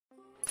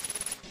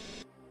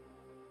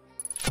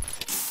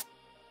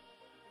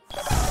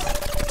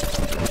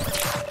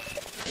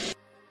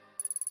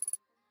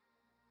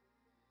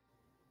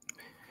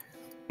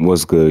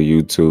What's good,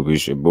 YouTube?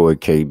 It's your boy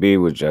KB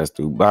with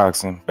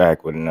JusDueBoxing,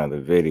 back with another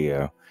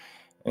video.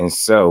 And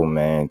so,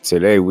 man,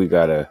 today we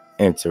got a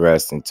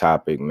interesting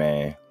topic,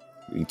 man.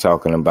 We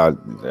talking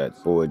about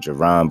that boy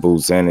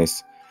Bozy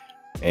Ennis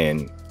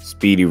and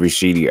Speedy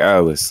Rashidi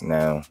Ellis.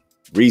 Now,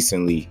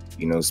 recently,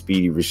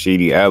 Speedy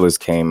Rashidi Ellis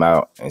came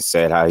out and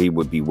said how he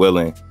would be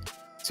willing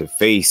to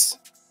face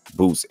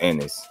Bozy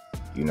Ennis.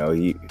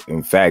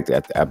 In fact,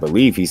 I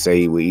believe he said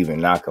he would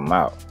even knock him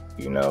out.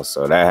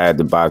 So that had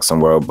the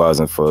boxing world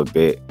buzzing for a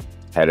bit,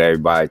 had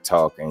everybody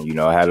talking,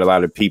 had a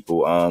lot of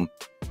people,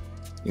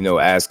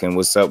 asking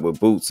what's up with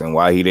Boots and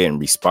why he didn't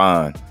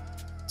respond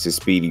to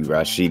Speedy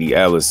Rashidi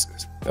Ellis'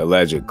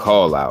 alleged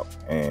call out.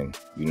 And,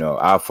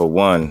 for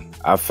one,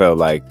 I felt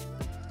like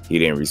he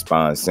didn't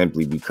respond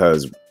simply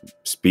because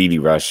Speedy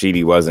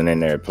Rashidi wasn't in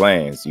their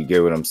plans. You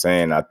get what I'm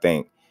saying? I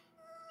think,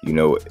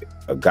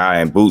 a guy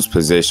in Boots'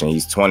 position,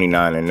 he's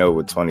 29-0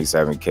 with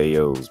 27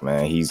 KOs,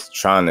 man. He's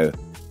trying to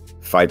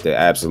fight the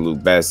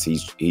absolute best.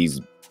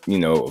 He's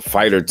a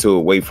fight or two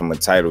away from a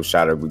title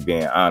shot, if we're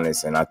being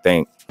honest. And I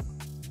think,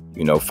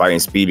 fighting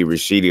Speedy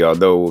Rashidi,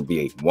 although it would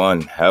be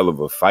one hell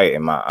of a fight,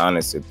 in my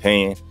honest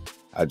opinion,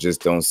 I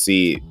just don't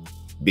see it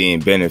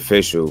being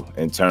beneficial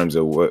in terms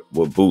of what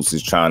Boots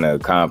is trying to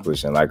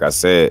accomplish. And like I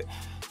said,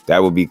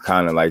 that would be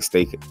kind of like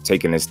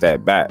taking a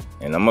step back.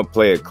 And I'm going to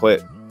play a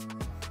clip,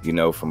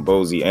 from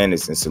Bozy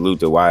Ennis, and salute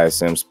the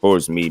YSM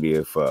Sports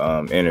Media for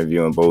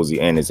interviewing Bozy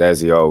Ennis,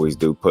 as he always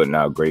do, putting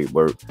out great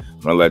work. I'm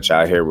going to let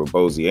y'all hear what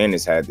Bozy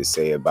Ennis had to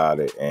say about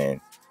it, and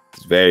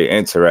it's very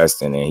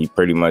interesting. And he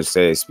pretty much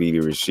said Speedy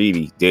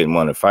Rashidi didn't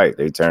want to fight.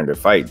 They turned the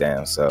fight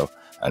down. So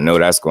I know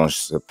that's going to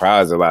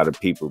surprise a lot of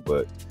people,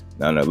 but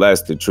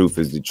nonetheless, the truth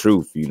is the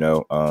truth.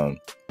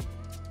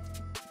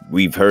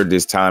 We've heard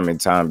this time and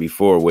time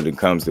before when it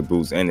comes to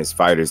Bozy Ennis,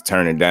 fighters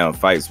turning down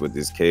fights with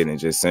this kid and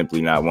just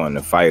simply not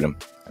wanting to fight him.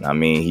 And I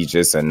mean, he's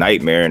just a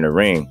nightmare in the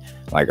ring.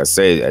 Like I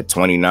said, at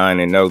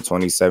 29-0,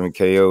 27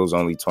 KOs,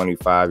 only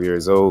 25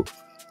 years old.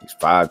 He's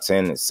 5'10",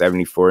 and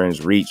 74-inch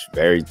reach,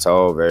 very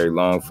tall, very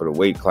long for the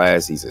weight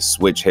class. He's a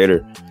switch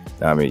hitter.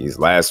 I mean, his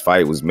last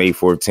fight was May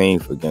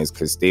 14th against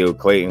Castile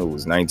Clayton, who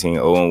was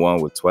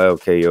 19-0-1 with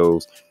 12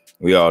 KOs.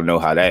 We all know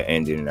how that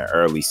ended in the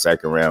early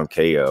second-round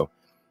KO.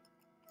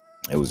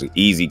 It was an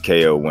easy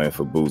KO win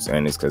for Bozy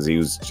Ennis because he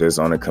was just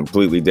on a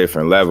completely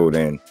different level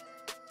than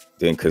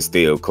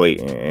Castile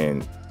Clayton.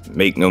 And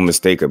make no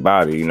mistake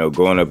about it,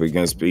 going up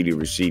against Speedy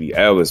Rashidi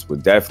Ellis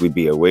would definitely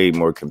be a way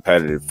more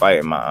competitive fight,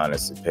 in my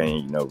honest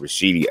opinion.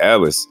 Rashidi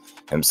Ellis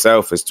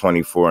himself is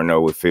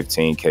 24-0 with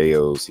 15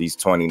 KOs. He's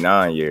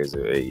 29 years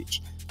of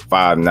age,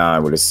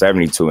 5'9" with a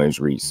 72-inch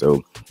reach.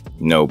 So,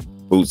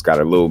 Boots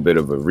got a little bit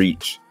of a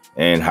reach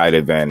and height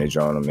advantage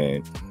on him.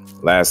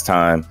 And last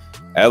time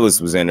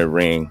Ellis was in the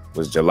ring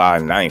was July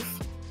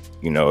 9th,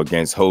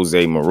 against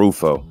Jose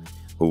Marufo,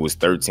 who was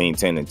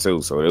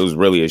 13-10-2. So it was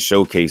really a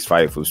showcase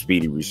fight for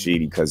Speedy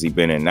Rashidi because he'd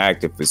been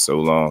inactive for so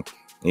long.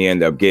 He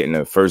ended up getting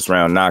a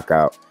first-round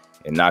knockout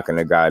and knocking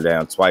the guy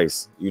down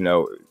twice.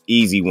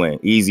 Easy win,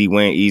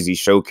 easy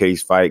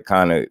showcase fight,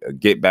 kind of a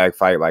get-back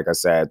fight. Like I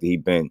said, after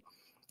he'd been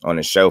on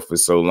the shelf for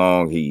so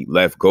long, he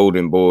left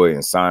Golden Boy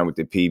and signed with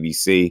the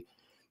PBC.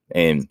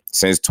 And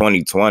since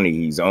 2020,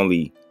 he's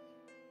only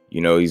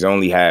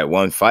had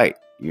one fight.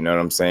 You know what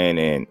I'm saying?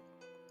 And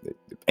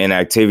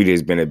inactivity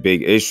has been a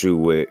big issue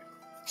with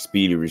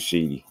Speedy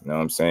Rashidi. You know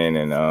what I'm saying?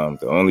 And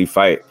the only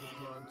fight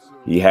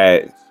he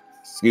had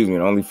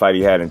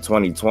in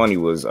 2020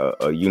 was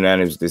a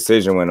unanimous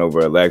decision win over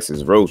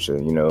Alexis Rocha.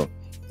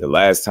 The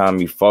last time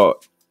he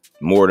fought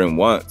more than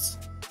once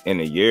in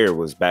a year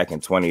was back in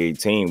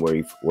 2018,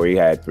 where he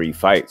had 3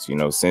 fights.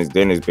 Since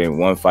then it's been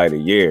 1 fight a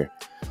year,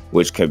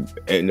 which could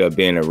end up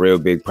being a real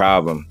big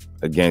problem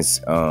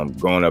against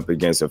going up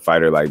against a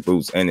fighter like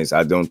Bozy Ennis.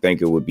 I don't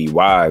think it would be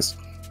wise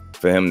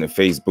for him to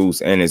face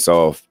Bozy Ennis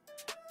off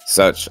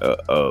such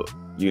a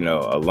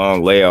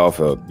long layoff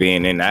of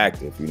being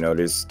inactive.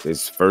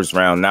 This first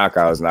round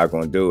knockout is not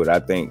going to do it. I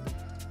think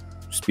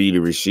Speedy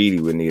Rashidi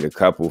would need a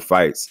couple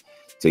fights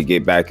to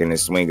get back in the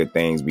swing of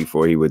things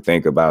before he would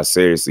think about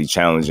seriously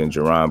challenging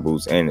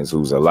Bozy Ennis,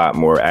 who's a lot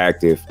more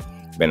active,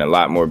 been a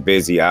lot more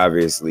busy,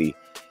 obviously.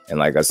 And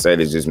like I said,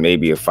 it's just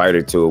maybe a fight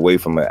or two away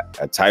from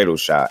a title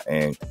shot.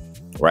 And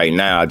right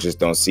now, I just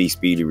don't see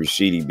Speedy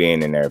Rashidi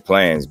being in their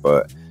plans.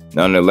 But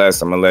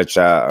nonetheless, I'm going to let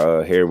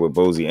y'all hear what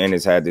Bozy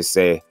Ennis had to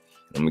say.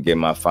 I'm going to get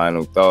my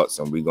final thoughts,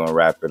 and we're going to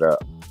wrap it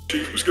up.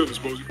 What's good, Miss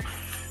Bozy?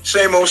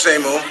 Same old.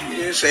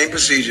 Yeah, same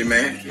procedure,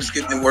 man. Just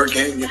getting it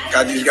working.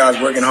 Got these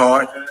guys working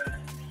hard.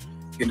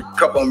 Getting a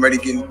couple of them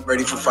getting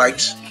ready for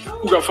fights.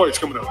 Who got fights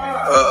coming up?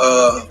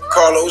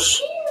 Carlos,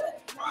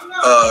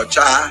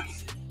 Chai,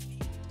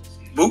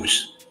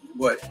 Boots.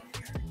 What?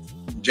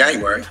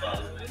 January.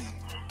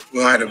 We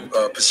don't have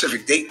a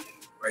Pacific date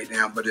right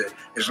now, but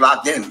it's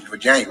locked in for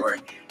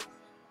January.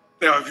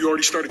 Now, have you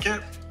already started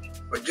camp?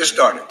 But just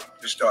started.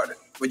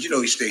 But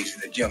he stays in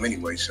the gym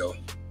anyway, so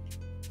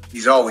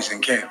he's always in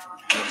camp.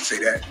 You want to say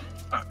that?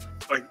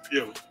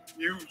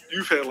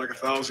 you've had like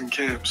 1,000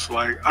 camps.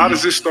 Like, how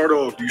does this start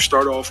off? Do you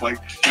start off like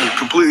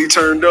completely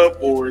turned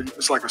up, or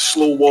it's like a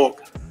slow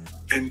walk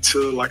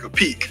into like a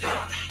peak?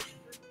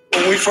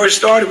 When we first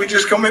started, we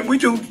just come in. We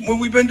do what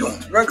we've been doing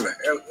regular.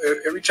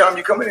 Every time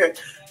you come in here,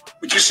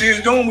 what you see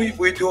us doing,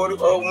 we do it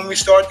when we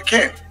start the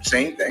camp.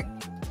 Same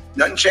thing.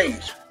 Nothing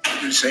changed.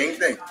 We do the same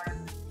thing.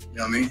 You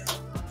know what I mean?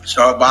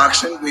 Start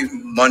boxing. We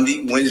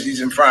Monday,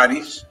 Wednesdays, and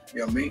Fridays. You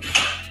know what I mean?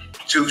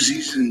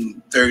 Tuesdays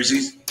and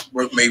Thursdays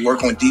may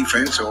work on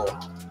defense, or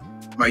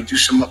might do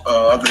some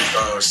other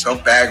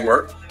stuff, bag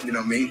work. You know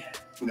what I mean?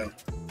 You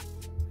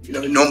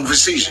know, normal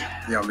procedure.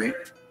 You know what I mean?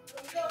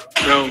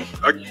 Now,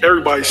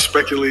 everybody's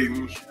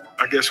speculating,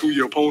 I guess, who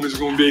your opponent is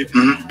going to be.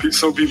 Mm-hmm.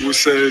 Some people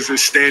say it's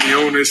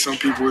Stanionis. Some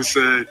people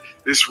said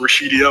it's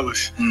Rashidi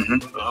Ellis.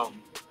 Mm-hmm.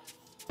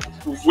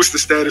 What's the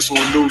status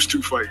on those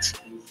two fights?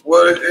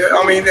 Well,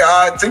 I mean,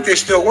 I think they're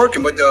still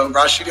working, but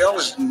Rashidi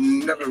Ellis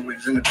never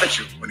was in the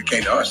picture when it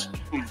came to us.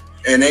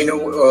 And they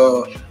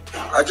know,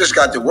 I just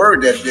got the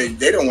word that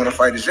they don't want to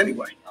fight us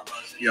anyway.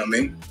 You know what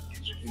I mean?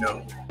 You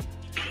know,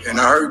 and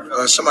I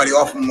heard somebody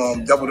offer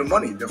them double the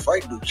money, the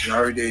fight boots. And I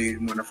heard they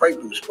want to fight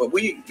boots, but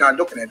we not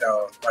looking at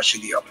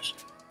Rashidi Ellis.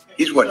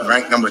 He's what,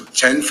 ranked number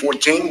 10,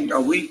 14?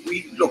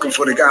 We looking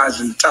for the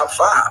guys in the top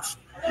 5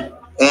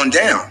 on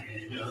down.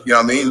 You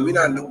know what I mean?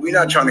 We're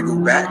not trying to go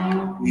back.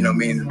 You know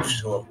what I mean?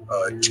 So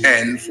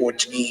 10,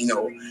 14,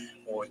 or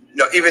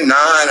no, even 9,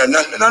 or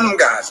none of them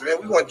guys, man.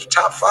 We want the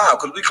top 5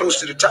 because we close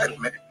to the title,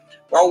 man.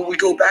 Why would we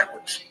go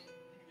backwards?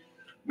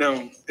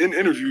 Now, in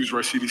interviews,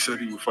 Rashidi said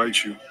he would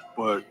fight you,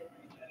 but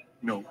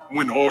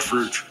when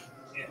offered,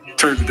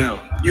 turned it down.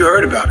 You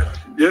heard about it.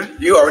 Yeah?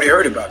 You already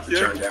heard about the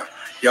turn down.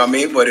 You know what I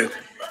mean? But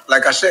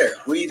like I said,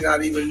 we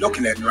not even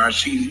looking at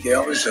Rashidi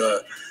Ellis,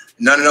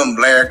 none of them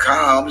Blair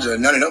Cobbs, or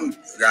none of them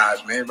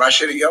guys, man.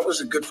 Rashidi Ellis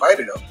is a good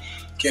fighter, though.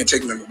 Can't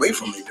take him away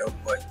from me, though.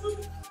 But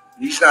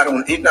he's not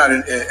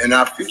in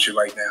our future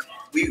right now.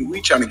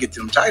 We trying to get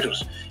them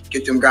titles,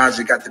 get them guys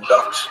that got the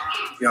belts.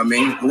 You know what I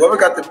mean? Whoever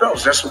got the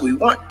belts, that's what we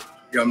want.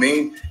 You know what I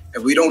mean?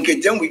 If we don't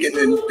get them, we get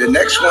the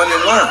next one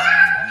in line.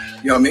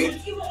 You know what I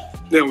mean?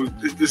 Now,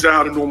 is that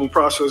how the normal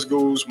process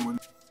goes?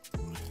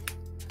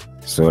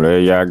 So there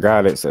y'all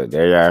got it. So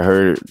there y'all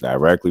heard it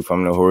directly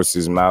from the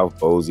horse's mouth.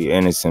 Bozy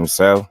Ennis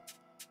himself.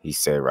 He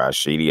said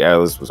Rashidi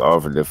Ellis was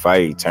offered to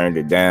fight. He turned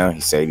it down.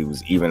 He said he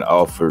was even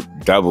offered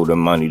double the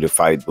money to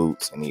fight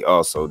Boots, and he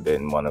also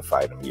didn't want to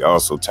fight him. He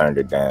also turned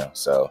it down.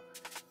 So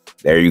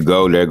there you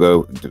go. There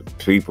go the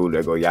people.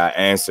 There go y'all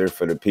answer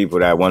for the people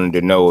that wanted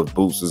to know if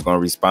Boots was going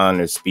to respond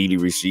to Speedy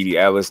Rashidi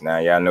Ellis. Now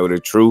y'all know the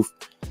truth.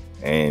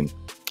 And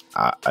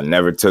I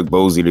never took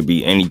Bozy to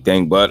be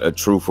anything but a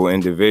truthful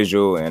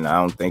individual, and I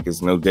don't think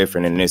it's no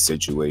different in this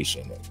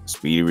situation.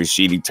 Speedy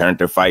Rashidi turned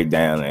the fight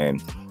down,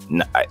 and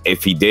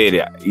if he did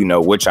it,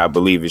 which I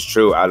believe is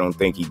true, I don't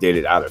think he did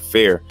it out of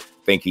fear.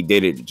 I think he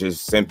did it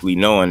just simply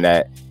knowing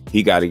that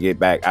he got to get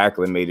back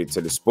acclimated to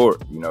the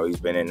sport.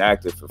 He's been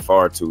inactive for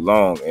far too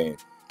long, and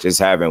just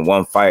having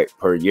one fight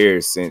per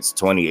year since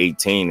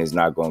 2018 is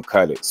not going to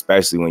cut it,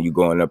 especially when you're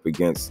going up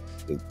against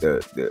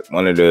the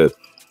one of the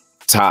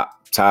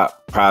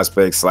top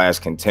prospects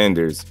 /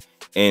 contenders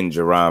in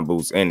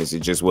Bozy Ennis.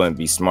 It just wouldn't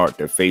be smart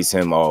to face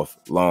him off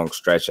long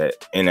stretch at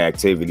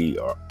inactivity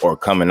or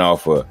coming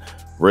off a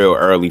real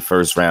early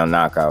first round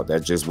knockout.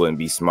 That just wouldn't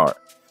be smart.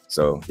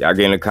 So y'all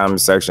get in the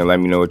comment section. Let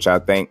me know what y'all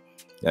think.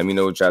 Let me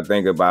know what y'all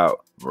think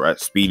about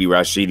Speedy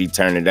Rashidi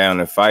turning down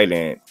the fight,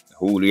 and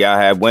who do y'all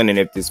have winning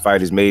if this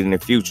fight is made in the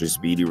future?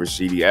 Speedy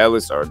Rashidi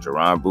Ellis or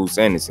Bozy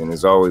Ennis? And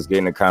as always, get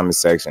in the comment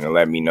section and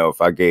let me know if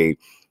I gave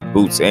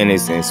Bozy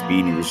Ennis and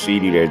Speedy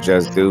Rashidi their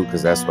just due,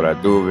 because that's what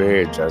I do over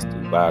here at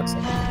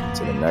JusDueBoxing.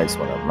 To the next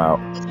one, I'm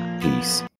out. Peace.